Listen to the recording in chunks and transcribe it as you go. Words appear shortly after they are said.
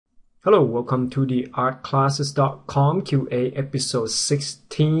Hello, welcome to the artclasses.com QA episode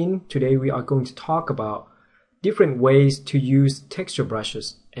 16. Today we are going to talk about different ways to use texture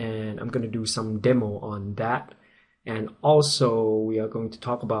brushes, and I'm going to do some demo on that. And also we are going to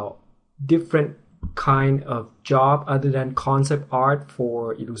talk about different kind of job other than concept art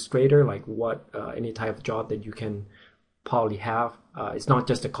for Illustrator, like what any type of job that you can probably have. It's not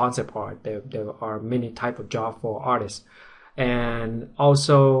just a concept art. There are many type of job for artists. And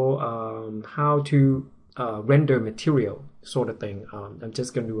also how to render material sort of thing. I'm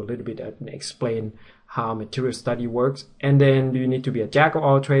just going to do a little bit and explain how material study works. And then do you need to be a jack of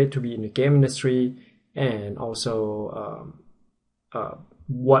all trades to be in the game industry, and also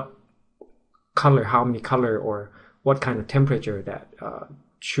what color, how many color, or what kind of temperature that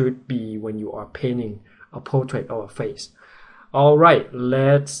should be when you are painting a portrait or a face. All right,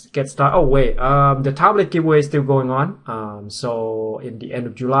 let's get started. Oh wait, the tablet giveaway is still going on. So in the end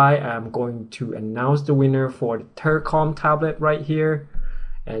of July, I'm going to announce the winner for the Tercom tablet right here.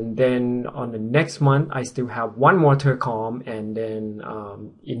 And then on the next month, I still have one more Tercom, and then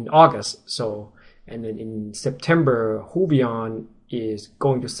in August. So, and then in September, Huvion is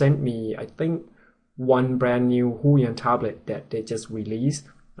going to send me, I think, one brand new Huvion tablet that they just released.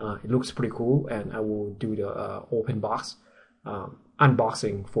 It looks pretty cool, and I will do the open box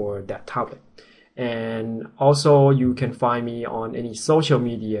unboxing for that tablet. And also you can find me on any social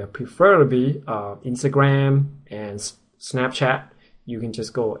media, preferably Instagram and Snapchat. You can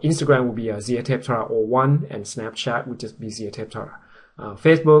just go, Instagram will be ZiaTepTara01, and Snapchat would just be ZiaTepTara.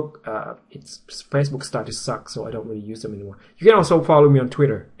 Facebook, Facebook started to suck, so I don't really use them anymore. You can also follow me on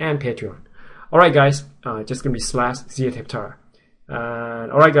Twitter and Patreon. Alright guys, just gonna be /ZiaTepTara.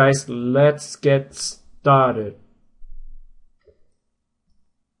 And alright guys, let's get started.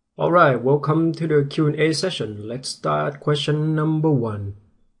 Alright, welcome to the Q&A session. Let's start question number 1.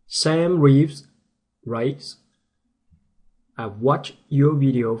 Sam Reeves writes, I've watched your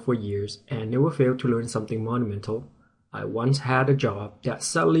video for years and never failed to learn something monumental. I once had a job that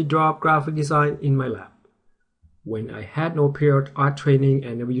suddenly dropped graphic design in my lap. When I had no period art training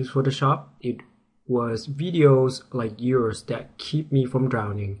and never used Photoshop, it was videos like yours that keep me from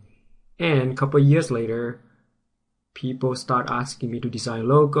drowning. And a couple of years later, people start asking me to design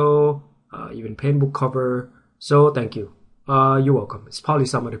logo, even paint book cover. So thank you. You're welcome. It's probably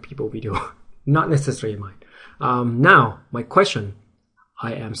some other people video, not necessarily mine. Now, my question.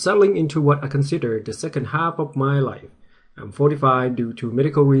 I am settling into what I consider the second half of my life. I'm 45 due to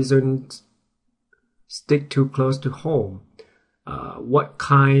medical reasons. Stick too close to home. What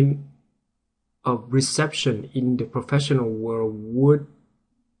kind of reception in the professional world would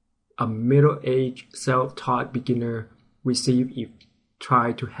a middle-aged self-taught beginner receive if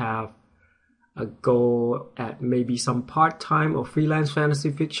try to have a go at maybe some part-time or freelance fantasy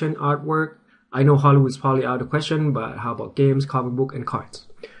fiction artwork? I know Hollywood's probably out of the question, but how about games, comic book, and cards?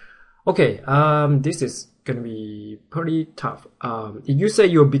 Okay, this is gonna be pretty tough. If you say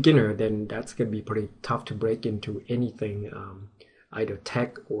you're a beginner, then that's gonna be pretty tough to break into anything, either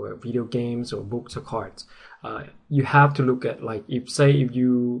tech or video games or books or cards. You have to look at, like, if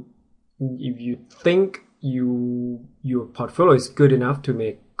you think your portfolio is good enough to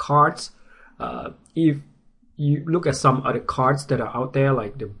make cards, if you look at some other cards that are out there,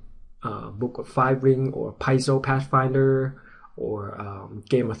 like the Book of Five Ring or Paizo Pathfinder or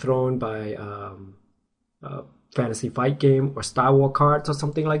Game of Thrones by Fantasy Fight Game or Star Wars cards or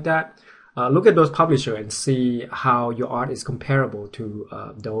something like that, look at those publishers and see how your art is comparable to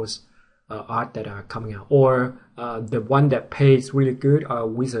those art that are coming out. Or the one that pays really good are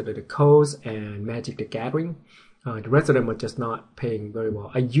Wizard of the Coast and Magic the Gathering. The rest of them are just not paying very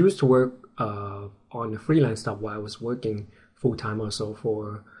well. I used to work on the freelance stuff while I was working full-time also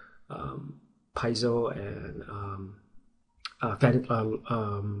for Paizo and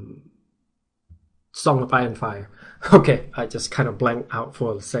Song of Iron and Fire. Okay, I just kind of blanked out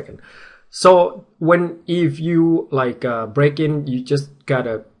for a second. So if you like break in, you just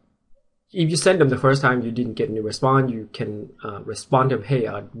gotta, if you send them the first time you didn't get any response, you can respond to them, hey,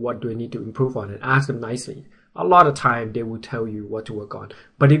 what do I need to improve on, and ask them nicely. A lot of time they will tell you what to work on.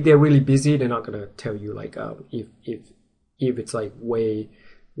 But if they're really busy, they're not gonna tell you, like if it's like way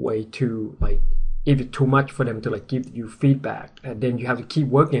too, like, if it's too much for them to like give you feedback, and then you have to keep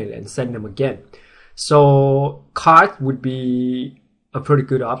working it and send them again. So cards would be a pretty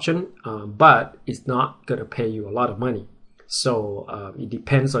good option, but it's not gonna pay you a lot of money. So it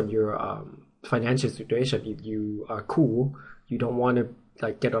depends on your financial situation. If you are cool, you don't want to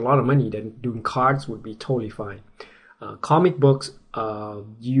like get a lot of money, then doing cards would be totally fine. Comic books,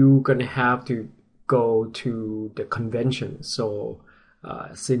 you're gonna have to go to the convention. So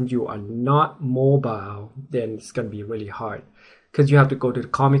Since you are not mobile, then it's going to be really hard because you have to go to the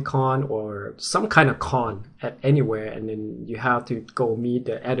Comic Con or some kind of con at anywhere, and then you have to go meet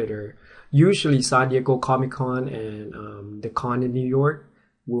the editor. Usually San Diego Comic Con and the con in New York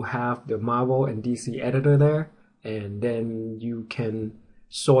will have the Marvel and DC editor there, and then you can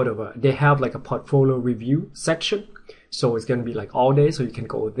sort of they have like a portfolio review section, so it's going to be like all day, so you can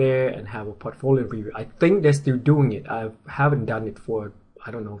go there and have a portfolio review. I think they're still doing it. I haven't done it for,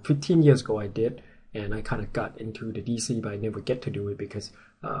 I don't know, 15 years ago I did, and I kind of got into the DC, but I never get to do it because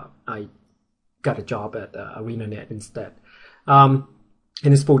I got a job at ArenaNet instead. And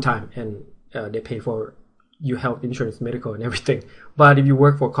it's full time, and they pay for your health insurance, medical, and everything. But if you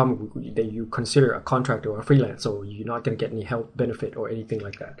work for a comic book, then you consider a contractor or a freelance, so you're not going to get any health benefit or anything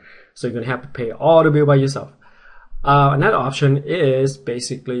like that. So you're going to have to pay all the bill by yourself. Another option is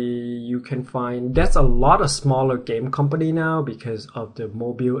basically you can find, there's a lot of smaller game company now because of the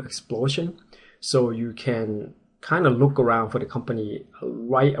mobile explosion. So you can kind of look around for the company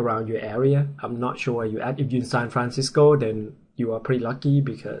right around your area. I'm not sure where you're at. If you're in San Francisco, then you are pretty lucky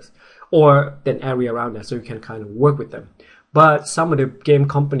because, or an area around that, so you can kind of work with them. But some of the game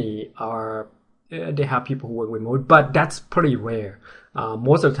company are, they have people who work remote, but that's pretty rare.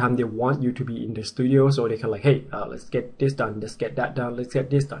 Most of the time they want you to be in the studio, so they can like, hey, let's get this done, let's get that done, let's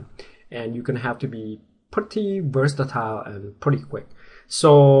get this done. And you're going to have to be pretty versatile and pretty quick.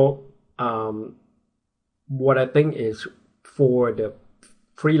 So what I think is for the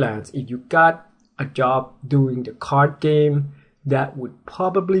freelance, if you got a job doing the card game, that would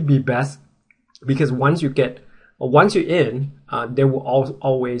probably be best, because once you're in, they will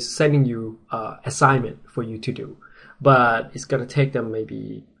always sending you assignment for you to do, but it's gonna take them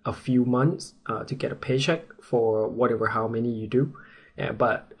maybe a few months to get a paycheck for whatever, how many you do.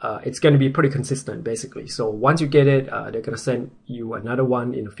 But it's going to be pretty consistent basically. So once you get it, they're going to send you another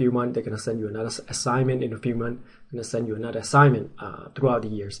one in a few months. They're going to send you another assignment in a few months. They're going to send you another assignment throughout the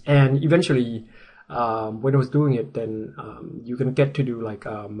years. And eventually, when I was doing it, then you're going to get to do like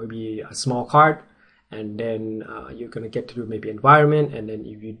maybe a small card, and then you're going to get to do maybe environment. And then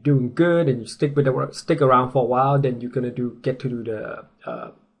if you're doing good and you stick around for a while, then you're going to get to do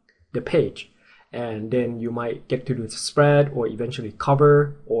the page. And then you might get to do the spread or eventually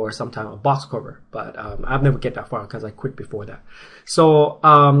cover or sometimes a box cover. But I've never get that far because I quit before that. So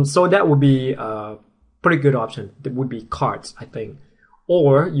so that would be a pretty good option. That would be cards, I think.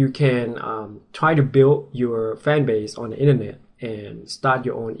 Or you can try to build your fan base on the internet and start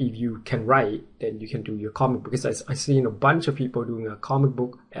your own. If you can write, then you can do your comic book. Because I've seen a bunch of people doing a comic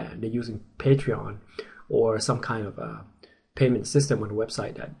book and they're using Patreon or some kind of a payment system on the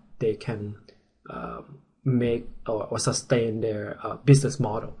website that they can make or sustain their business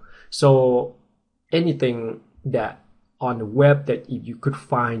model. So anything that on the web that if you could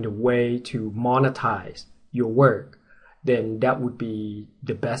find a way to monetize your work, then that would be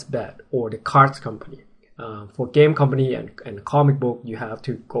the best bet. Or the cards company. For game company and comic book, you have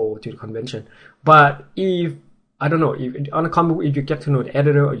to go to the convention. But if, I don't know, if on a comic book, if you get to know the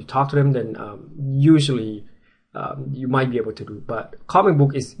editor or you talk to them, then usually you might be able to do. But comic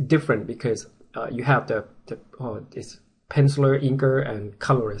book is different because you have it's penciler, inker, and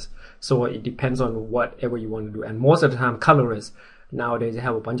colorist. So it depends on whatever you want to do. And most of the time, colorists, nowadays they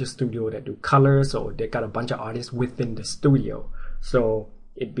have a bunch of studios that do color, so they got a bunch of artists within the studio. So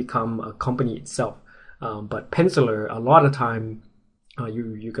it become a company itself. But penciler, a lot of time,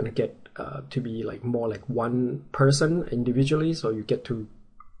 you're gonna get to be like more like one person individually. So you get to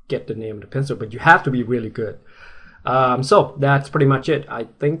get the name of the pencil, but you have to be really good. So that's pretty much it. I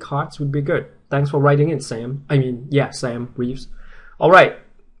think cards would be good. Thanks for writing in, Sam. Sam Reeves. All right.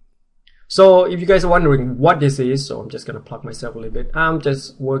 So if you guys are wondering what this is, so I'm just going to plug myself a little bit. I'm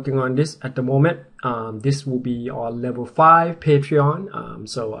just working on this at the moment. This will be on level 5 Patreon.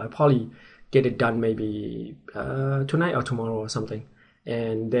 So I'll probably get it done maybe tonight or tomorrow or something.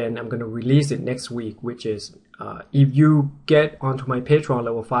 And then I'm going to release it next week, which is if you get onto my Patreon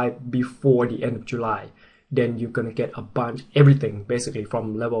level 5 before the end of July, then you're going to get a bunch, everything basically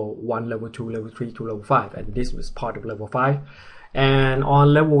from level 1, level 2, level 3 to level 5. And this was part of level 5. And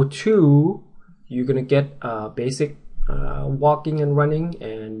on level 2, you're going to get basic walking and running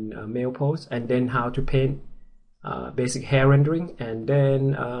and mail posts, and then how to paint, basic hair rendering, and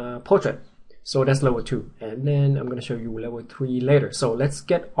then portrait. So that's level 2. And then I'm going to show you level 3 later. So let's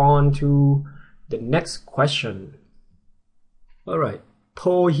get on to the next question. All right.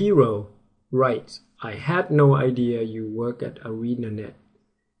 Paul Hero writes, I had no idea you work at ArenaNet.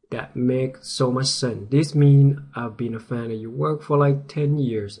 That makes so much sense. This means I've been a fan of your work for like 10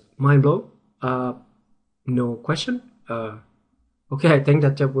 years. Mind blown? No question? Okay, I think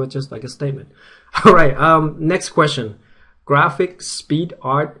that was just like a statement. All right, next question. Graphic speed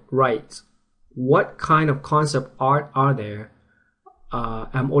art rights. What kind of concept art are there?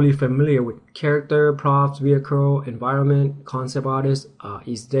 I'm only familiar with character, props, vehicle, environment, concept artist.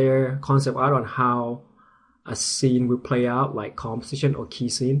 Is there concept art on how a scene will play out, like composition or key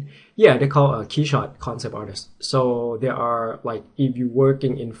scene? Yeah, they call a key shot concept artist. So there are, like, if you're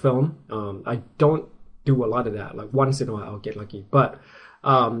working in film, I don't do a lot of that. Like once in a while I'll get lucky, but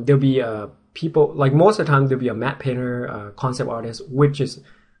there'll be people, like most of the time there'll be a matte painter, concept artist, which is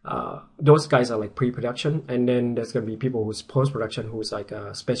those guys are like pre-production, and then there's gonna be people who's post-production, who's like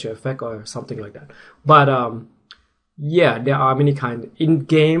a special effect or something like that. But yeah, there are many kinds. In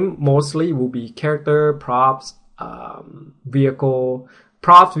game, mostly will be character, props, vehicle.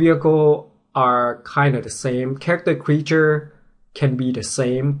 Props, vehicle are kind of the same. Character, creature can be the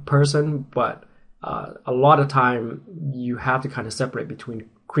same person, but a lot of time you have to kind of separate between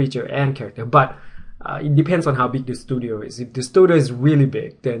creature and character. But it depends on how big the studio is. If the studio is really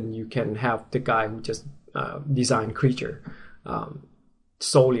big, then you can have the guy who just design creature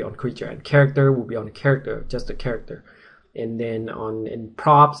solely on creature, and character will be on the character, just the character. And then in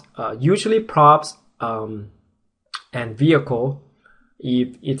props, usually props and vehicle,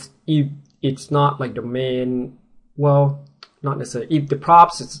 if it's not like the main, well, not necessarily. If the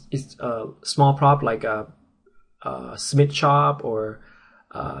props is a small prop like a smith shop or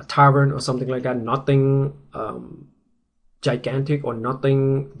tavern or something like that, nothing gigantic or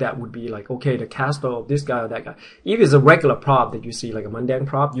nothing that would be like, okay, the castle of this guy or that guy. If it's a regular prop that you see, like a mundane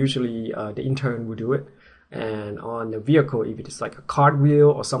prop, usually the intern will do it. And on the vehicle, if it is like a cartwheel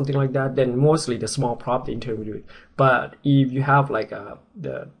or something like that, then mostly the small prop, the intern will do it. But if you have like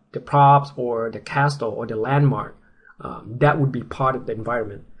the props or the castle or the landmark, that would be part of the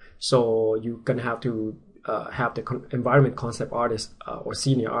environment. So you're gonna have to have the environment concept artist or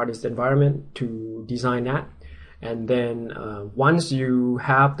senior artist environment to design that. And then once you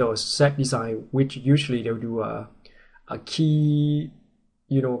have those set design, which usually they'll do a key,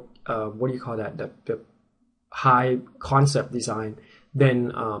 what do you call that? The high concept design.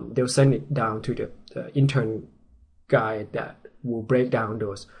 Then they'll send it down to the intern guy that will break down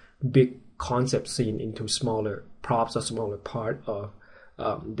those big concept scene into smaller props or smaller part of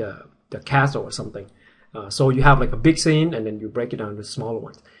the castle or something. So you have like a big scene, and then you break it down to smaller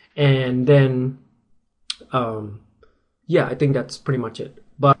ones. And then, yeah, I think that's pretty much it.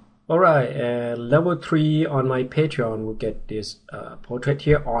 But all right, level 3 on my Patreon will get this portrait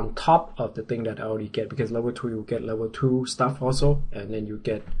here on top of the thing that I already get, because level 3 will get level 2 stuff also, and then you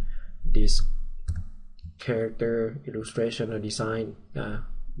get this character illustration or design,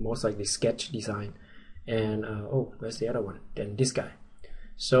 most likely sketch design. And oh, where's the other one? Then this guy.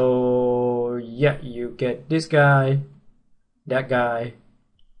 So yeah, you get this guy, that guy,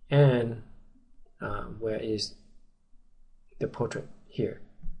 and where is the portrait? Here.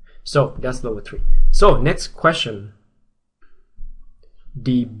 So that's level 3. So next question.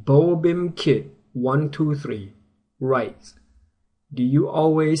 The Bobim Kid 123 writes, do you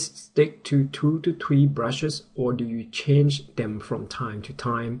always stick to 2 to 3 brushes, or do you change them from time to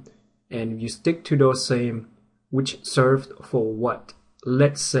time? And if you stick to those same, which served for what?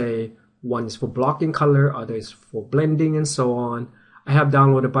 Let's say one is for blocking color, other is for blending, and so on. I have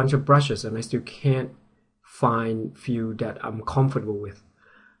downloaded a bunch of brushes and I still can't find few that I'm comfortable with.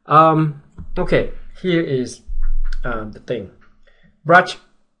 Okay, here is the thing. Brush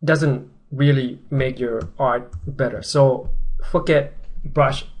doesn't really make your art better, so forget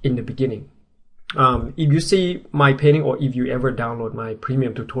brush in the beginning. If you see my painting, or if you ever download my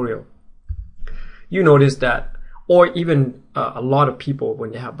premium tutorial, you notice that, or even a lot of people,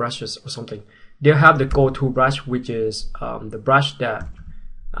 when they have brushes or something, they'll have the go-to brush, which is the brush that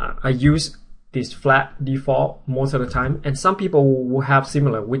I use, this flat default most of the time. And some people will have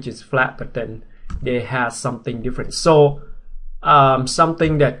similar, which is flat, but then they have something different. So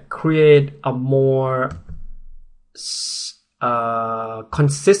something that create a more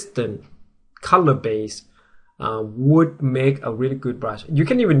consistent color base would make a really good brush. You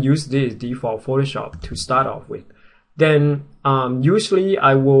can even use this default Photoshop to start off with. Then usually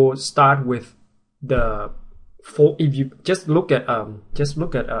I will start with the if you just look at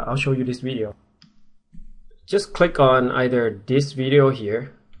I'll show you this video. Just click on either this video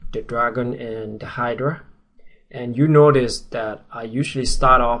here, the dragon and the hydra, and you notice that I usually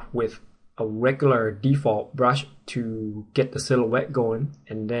start off with a regular default brush to get the silhouette going,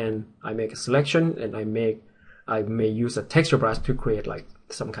 and then I make a selection, and I may use a texture brush to create like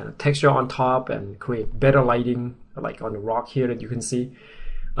some kind of texture on top and create better lighting, like on the rock here that you can see.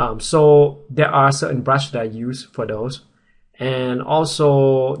 So there are certain brushes that I use for those, And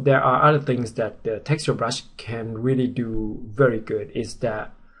also there are other things that the texture brush can really do very good is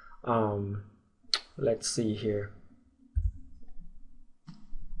that let's see here,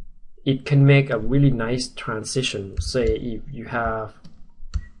 it can make a really nice transition. Say if you have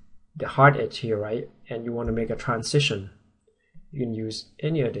the hard edge here, right, and you want to make a transition, you can use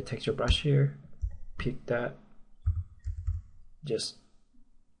any of the texture brush here, pick that, just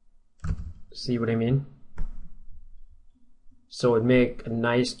see what I mean. So it make a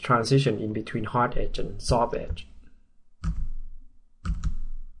nice transition in between hard edge and soft edge.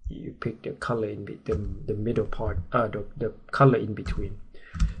 You pick the color in the middle part, the color in between.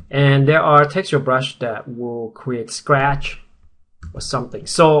 And there are texture brush that will create scratch or something.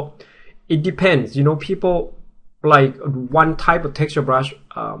 So it depends, you know, people like one type of texture brush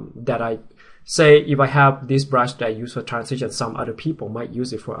that I say, if I have this brush that I use for transition, some other people might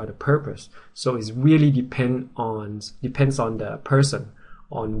use it for other purpose. So it's really depends on the person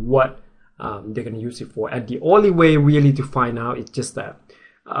on what they're gonna use it for. And the only way really to find out is just that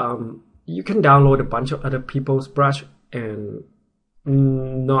you can download a bunch of other people's brush, and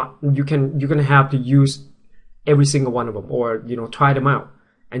you're gonna have to use every single one of them, or you know, try them out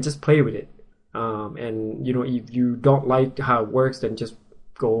and just play with it. And you know, if you don't like how it works, then just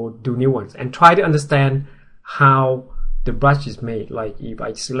go do new ones and try to understand how the brush is made. Like if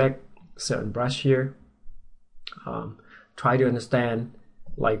I select certain brush here, try to understand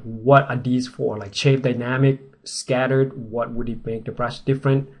like what are these for, like shape dynamic, scattered, what would it make the brush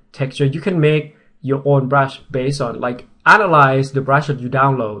different, texture. You can make your own brush based on, like, analyze the brush that you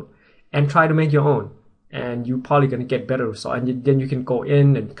download and try to make your own, and you're probably going to get better results. And then you can go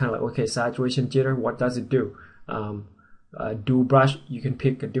in and kind of like, okay, saturation, jitter, what does it do? Do brush, you can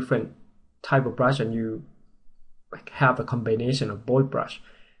pick a different type of brush and you have a combination of both brush,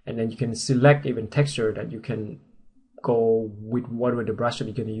 and then you can select even texture that you can go with whatever the brush that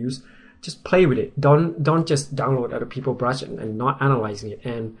you're going to use. Just play with it. Don't just download other people's brush and not analyzing it.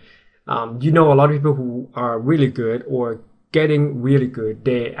 And you know, a lot of people who are really good or getting really good,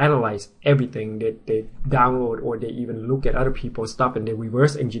 they analyze everything that they download, or they even look at other people's stuff and they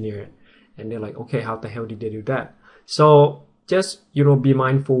reverse engineer it, and they're like, okay, how the hell did they do that? So just, you know, be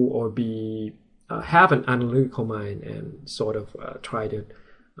mindful, or be have an analytical mind, and sort of try to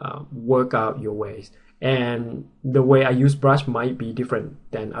work out your ways. And the way I use brush might be different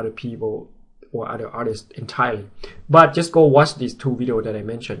than other people or other artists entirely. But just go watch these two videos that I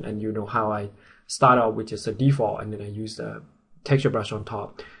mentioned, and you know how I start out with just a default, and then I use the texture brush on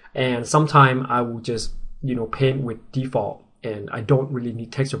top. And sometime I will just, you know, paint with default, and I don't really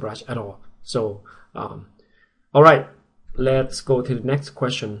need texture brush at all. So all right, let's go to the next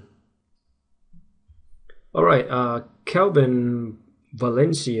question. All right, Kelvin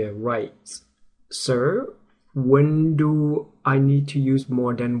Valencia writes, sir, when do I need to use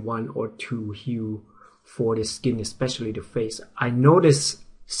more than one or two hue for the skin, especially the face? I notice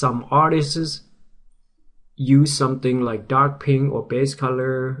some artists use something like dark pink or base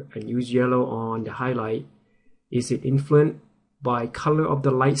color and use yellow on the highlight. Is it influenced by color of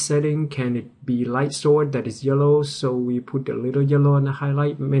the light setting? Can it be light source that is yellow, so we put a little yellow on the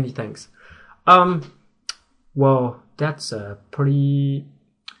highlight? Many thanks. Well, that's a pretty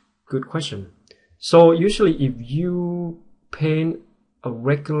good question. So usually if you paint a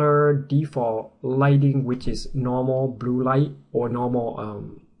regular default lighting, which is normal blue light or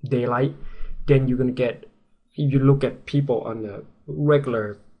normal daylight, then you're gonna get, if you look at people on the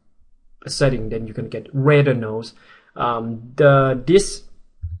regular setting, then you're gonna get redder nose. This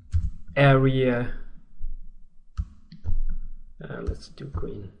area, let's do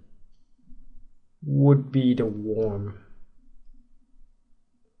green, would be the warm.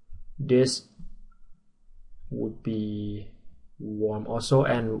 This would be warm also,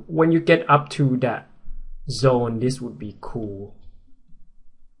 and when you get up to that zone, this would be cool.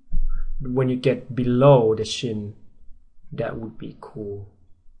 When you get below the chin, that would be cool.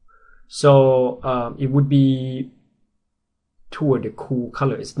 So it would be toward the cool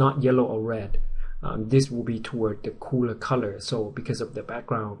color. It's not yellow or red. This will be toward the cooler color. So because of the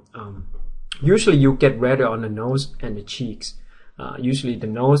background, usually you get redder on the nose and the cheeks. Usually the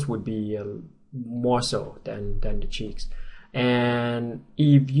nose would be more so than the cheeks. And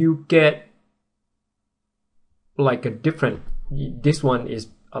if you get like a different, this one is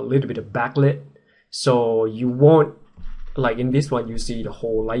a little bit of backlit, so you won't, like in this one you see the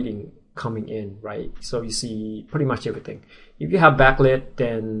whole lighting coming in, right? So you see pretty much everything. If you have backlit,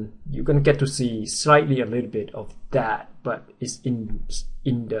 then you're gonna get to see slightly a little bit of that, but it's in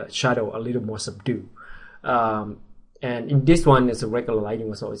the shadow a little more subdued. And in this one, it's a regular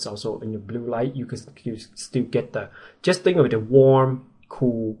lighting, so it's also in the blue light. You still get the, just think of it, a warm,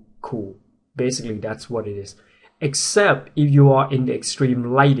 cool. Basically, that's what it is. Except if you are in the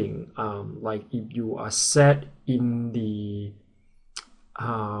extreme lighting, like if you are set in the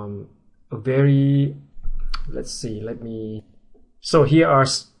very, let's see, so here are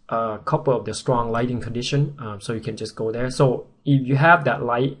a couple of the strong lighting condition. So you can just go there. So if you have that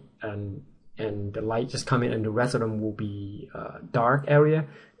light and the light just come in and the rest of them will be dark area,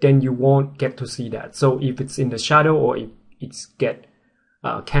 then you won't get to see that. So if it's in the shadow or if it's get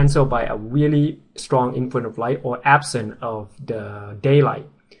cancelled by a really strong influence of light or absent of the daylight,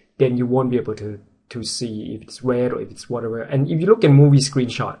 then you won't be able to see if it's red or if it's whatever. And if you look at movie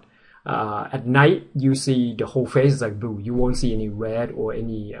screenshot, at night you see the whole face is like blue. You won't see any red or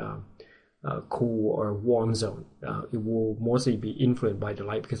any cool or warm zone. It will mostly be influenced by the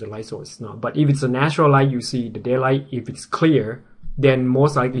light because the light source is not. But if it's a natural light, you see the daylight. If it's clear, then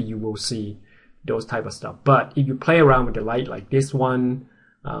most likely you will see those type of stuff. But if you play around with the light like this one,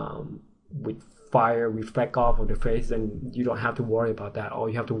 with fire reflect off of the face, then you don't have to worry about that. All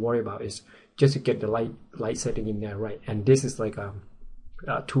you have to worry about is just to get the light setting in there right. And this is like a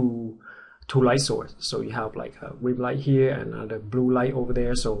two light source. So you have like a red light here and another blue light over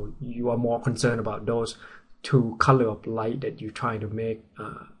there. So you are more concerned about those two color of light that you're trying to make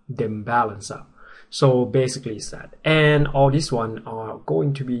them balance out. So basically it's that. And all this one are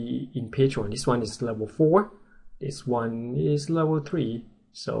going to be in Patreon. This one is level 4. This one is level 3.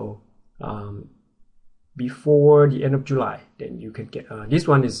 So before the end of July, then you can get this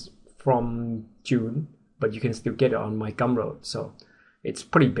one is from June, but you can still get it on my Gumroad. So it's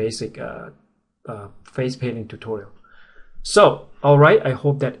pretty basic face painting tutorial. So all right, I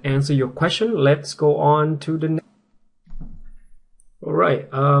hope that answered your question. Let's go on to the next. All right,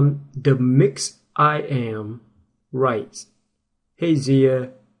 the Mix I Am writes, "Hey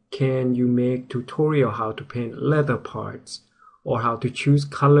Zia, can you make tutorial how to paint leather parts or how to choose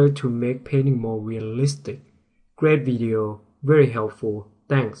color to make painting more realistic? Great video, very helpful.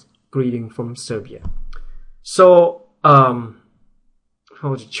 Thanks. Greeting from Serbia." So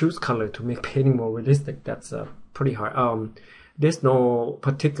how to choose color to make painting more realistic? That's pretty hard. There's no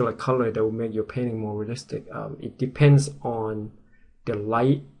particular color that will make your painting more realistic. It depends on the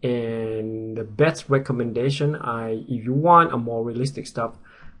light, and the best recommendation, if you want a more realistic stuff,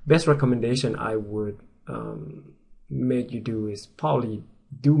 best recommendation I would make you do is probably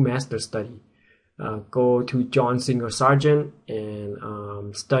do master study. Go to John Singer Sargent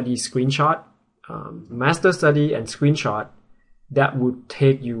and study screenshot. Master study and screenshot, that would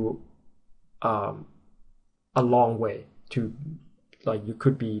take you a long way to, like, you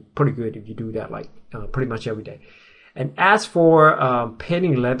could be pretty good if you do that like pretty much every day. And as for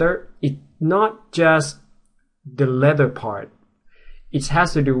painting leather, it's not just the leather part. It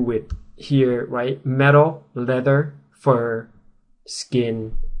has to do with here, right? Metal, leather, fur,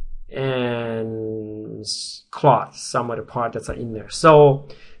 skin, and cloth, some of the parts that are in there. So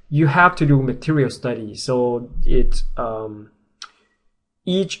you have to do material study. So it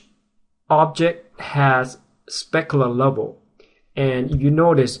each object has specular level. And if you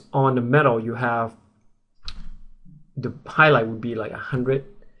notice on the metal, you have the highlight would be like 100,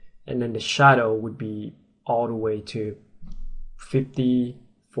 and then the shadow would be all the way to 50,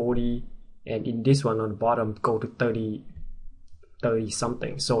 40, and in this one on the bottom go to 30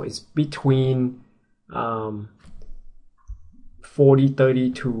 something. So it's between 40,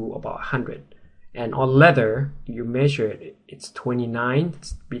 30 to about 100. And on leather, you measure it, it's 29,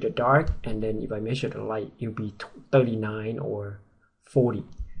 it's be the dark, and then if I measure the light, it'll be 39 or 40.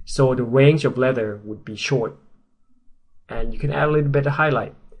 So the range of leather would be short, and you can add a little bit of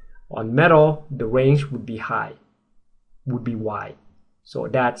highlight. On metal, the range would be high, would be wide. So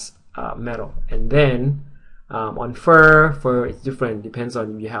that's metal. And then on fur is different. Depends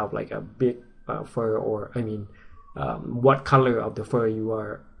on if you have like a big fur, or what color of the fur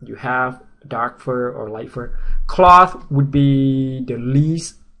you have, dark fur or light fur. Cloth would be the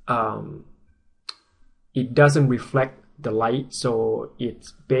least. It doesn't reflect the light, so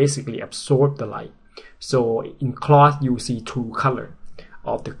it's basically absorb the light. So in cloth, you see true color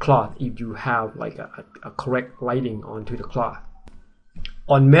of the cloth if you have like a correct lighting onto the cloth.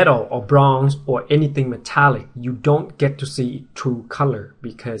 On metal or bronze or anything metallic, you don't get to see true color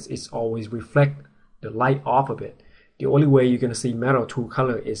because it's always reflect the light off of it. The only way you're going to see metal true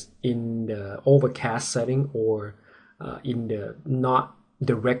color is in the overcast setting, or in the not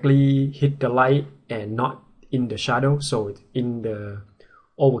directly hit the light and not in the shadow. So it's in the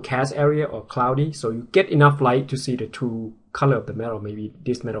overcast area or cloudy, so you get enough light to see the true color of the metal. Maybe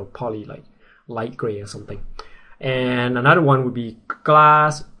this metal probably like light gray or something. And another one would be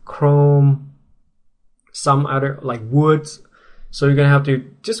glass, chrome, some other like woods. So you're gonna have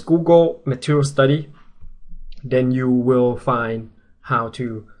to just Google material study, then you will find how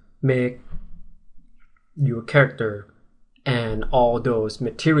to make your character and all those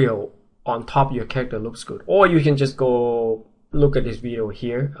material on top of your character looks good. Or you can just go look at this video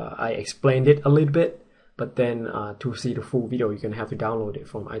here. I explained it a little bit, but then to see the full video, you're gonna have to download it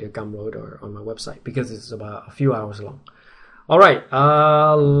from either Gumroad or on my website because it's about a few hours long. All right,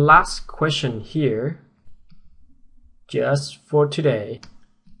 last question here, just for today.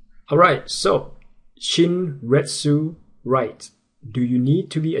 All right, so Shin Retsu writes, do you need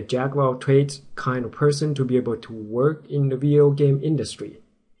to be a jack of all trades kind of person to be able to work in the video game industry?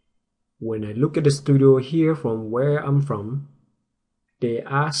 When I look at the studio here from where I'm from, there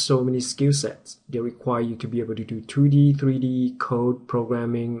are so many skill sets. They require you to be able to do 2D, 3D, code,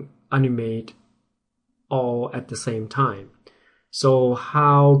 programming, animate, all at the same time. So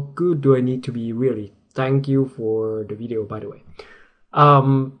how good do I need to be really? Thank you for the video, by the way.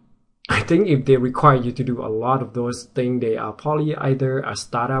 I think if they require you to do a lot of those things, they are probably either a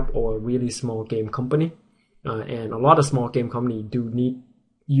startup or a really small game company. And a lot of small game companies do need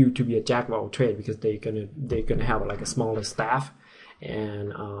you to be a jack of all trades because they're gonna have like a smaller staff,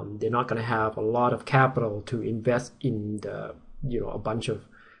 and they're not gonna have a lot of capital to invest in the a bunch of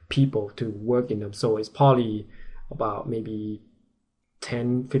people to work in them. So it's probably about maybe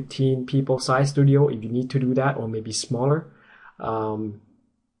 10, 15 people size studio if you need to do that, or maybe smaller.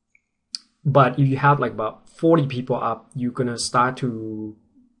 But if you have like about 40 people up, you're gonna start to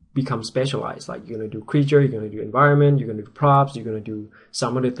become specialized. Like you're gonna do creature, you're gonna do environment, you're gonna do props, you're gonna do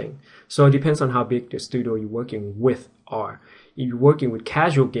some other thing. So it depends on how big the studio you're working with are. If you're working with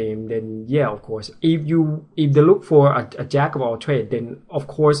casual game, then yeah, of course. If they look for a jack of all trades, then of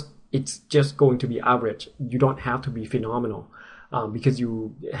course it's just going to be average. You don't have to be phenomenal, because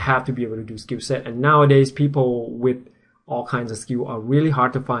you have to be able to do skill set. And nowadays, people with all kinds of skill are really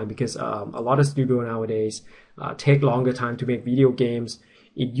hard to find because a lot of studios nowadays take longer time to make video games.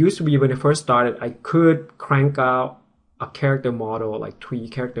 It used to be when I first started, I could crank out a character model, like 3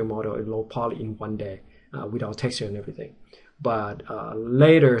 character model in low poly in one day without texture and everything. But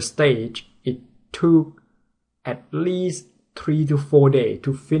later stage, it took at least 3 to 4 days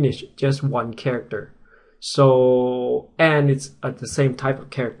to finish just one character. So, and it's the same type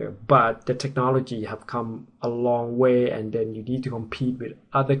of character, but the technology have come a long way, and then you need to compete with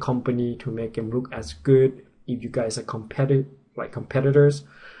other company to make them look as good if you guys are competitors.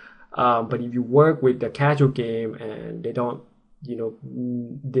 But if you work with the casual game and they don't,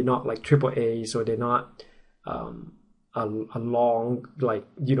 they're not like AAA, so they're not a long, like,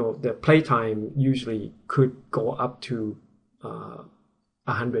 the playtime usually could go up to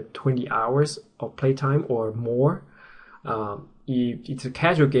 120 hours of playtime or more. If it's a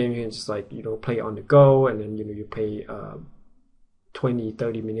casual game, you can just like play on the go, and then you play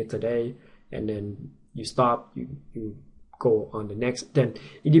 20-30 minutes a day, and then you stop, you go on the next. Then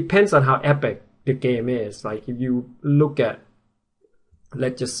it depends on how epic the game is. Like if you look at,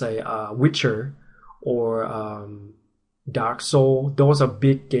 let's just say Witcher or Dark Soul, those are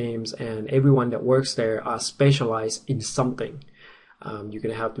big games, and everyone that works there are specialized in something. You're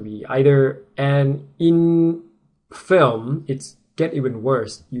gonna have to be either, and in film it's get even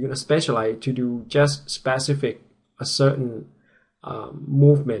worse. You're gonna specialize to do just specific a certain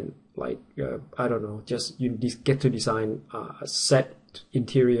movement, like I don't know, just you get to design a set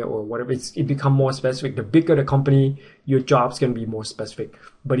interior or whatever. It become more specific. The bigger the company, your job's gonna be more specific.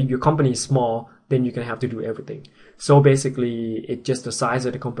 But if your company is small, then you're gonna have to do everything. So basically, it's just the size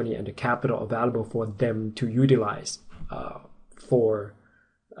of the company and the capital available for them to utilize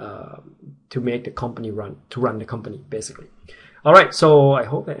to make the company run the company, basically. All right, so I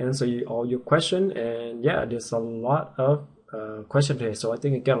hope I answered all your question, and yeah, there's a lot of questions today, so I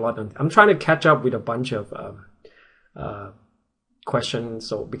think I get a lot done. I'm trying to catch up with a bunch of questions,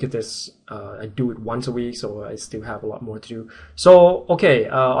 so because I do it once a week, so I still have a lot more to do. So okay,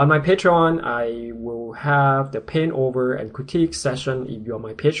 on my Patreon, I will have the paint over and critique session if you're on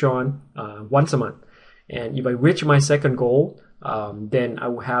my Patreon once a month. And if I reach my second goal, then I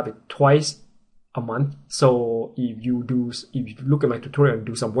will have it twice a month. So if you look at my tutorial and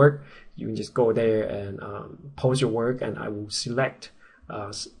do some work, you can just go there and post your work, and I will select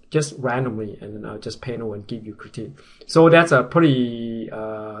just randomly, and then I'll just paint over and give you critique. So that's a pretty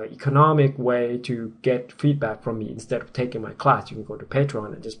economic way to get feedback from me. Instead of taking my class, you can go to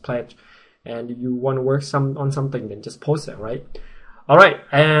Patreon and just pledge. And if you want to work on something, then just post it, right? All right,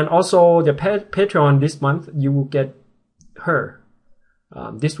 and also the Patreon this month, you will get her.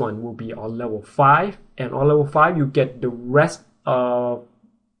 This one will be on level 5, and on level 5 you get the rest of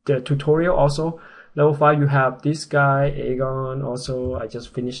the tutorial. Also level 5 you have this guy Aegon. Also I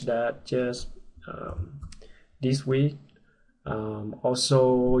just finished that just this week.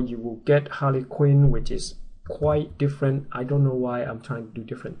 Also you will get Harley Quinn, which is quite different. I don't know why I'm trying to do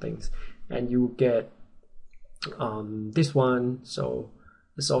different things. And you get this one, so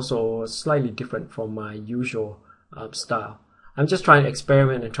it's also slightly different from my usual style. I'm just trying to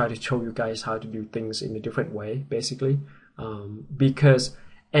experiment and try to show you guys how to do things in a different way, basically.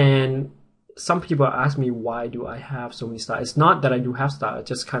 And some people ask me, why do I have so many styles? It's not that I do have style. It's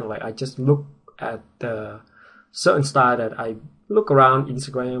just kind of like I just look at the certain style that I look around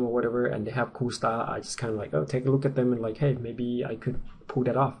Instagram or whatever, and they have cool style. I just kind of like, oh, take a look at them and like, hey, maybe I could pull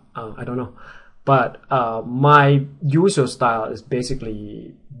that off. I don't know. But my usual style is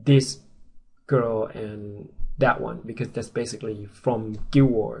basically this girl and that one, because that's basically from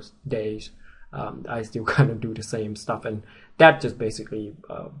Guild Wars days. I still kind of do the same stuff, and that's just basically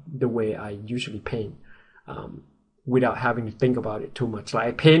the way I usually paint, without having to think about it too much. Like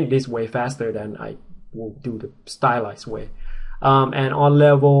I paint this way faster than I will do the stylized way. And on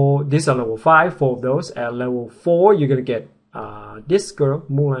level, these are level 5, 4 of those. At level 4, you're gonna get this girl,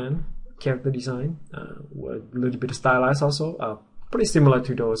 Mulan, character design, with a little bit of stylized also, pretty similar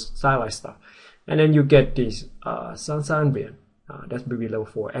to those stylized stuff. And then you get this Sansan Bian, that's maybe level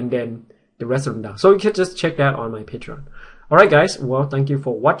 4, and then the rest of them down. So you can just check that on my Patreon. Alright guys, well, thank you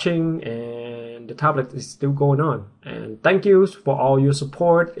for watching, and the tablet is still going on. And thank you for all your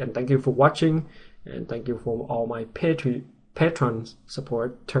support, and thank you for watching, and thank you for all my Patreon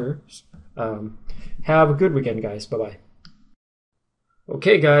supporters. Have a good weekend, guys. Bye bye.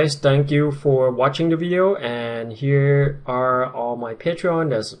 Okay guys, thank you for watching the video, and here are all my Patreon.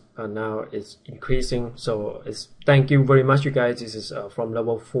 That's now it's increasing, so it's thank you very much, you guys. This is from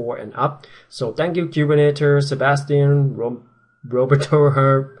level 4 and up. So thank you Cubinator, Sebastian, Roberto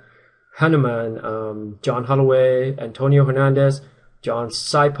Herb, Hanuman, John Holloway, Antonio Hernandez, John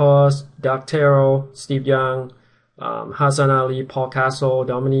Saipos, Doc Terrell, Steve Young, Hassan Ali, Paul Castle,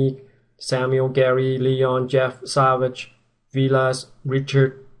 Dominique, Samuel, Gary, Leon, Jeff Savage, Vilas,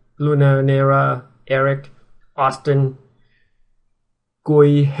 Richard, Luna, Nera, Eric, Austin,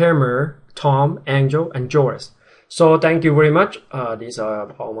 Gui, Hammer, Tom, Angel, and Joris. So thank you very much. These are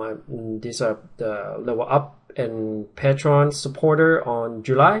the level up and Patreon supporter on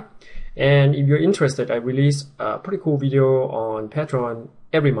July. And if you're interested, I release a pretty cool video on Patreon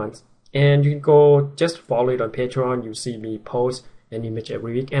every month. And you can go just follow it on Patreon. You see me post an image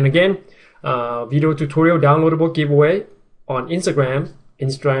every week. And again, video tutorial downloadable giveaway on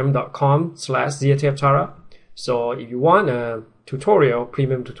instagram.com/ziateptara. So if you want a tutorial,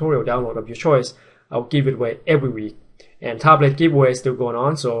 premium tutorial download of your choice, I'll give it away every week. And tablet giveaway is still going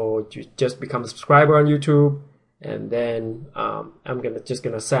on, so you just become a subscriber on YouTube, and then I'm just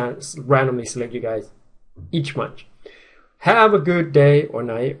gonna randomly select you guys each month. Have a good day or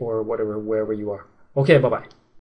night or whatever, wherever you are. Okay, bye bye.